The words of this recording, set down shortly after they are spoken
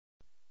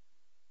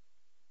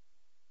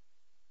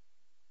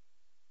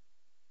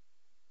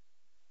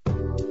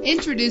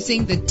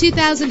Introducing the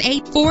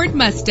 2008 Ford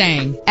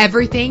Mustang.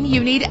 Everything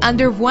you need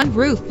under one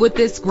roof with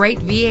this great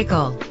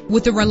vehicle.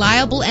 With a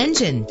reliable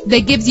engine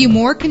that gives you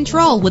more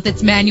control with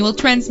its manual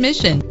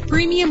transmission,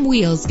 premium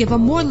wheels give a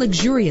more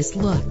luxurious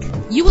look.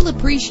 You will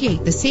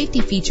appreciate the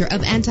safety feature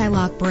of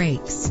anti-lock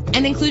brakes.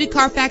 An included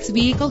Carfax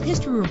Vehicle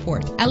History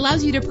Report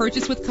allows you to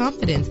purchase with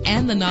confidence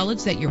and the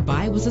knowledge that your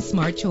buy was a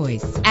smart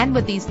choice. And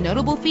with these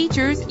notable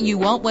features, you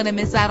won't want to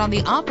miss out on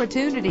the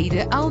opportunity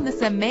to own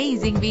this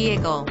amazing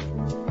vehicle.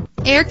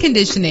 Air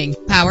conditioning,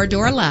 power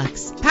door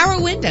locks,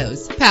 power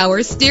windows,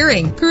 power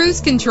steering, cruise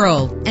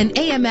control, an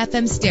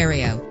AM/FM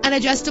stereo, an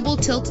adjustable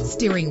tilt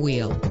steering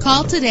wheel.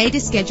 Call today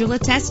to schedule a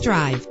test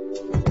drive.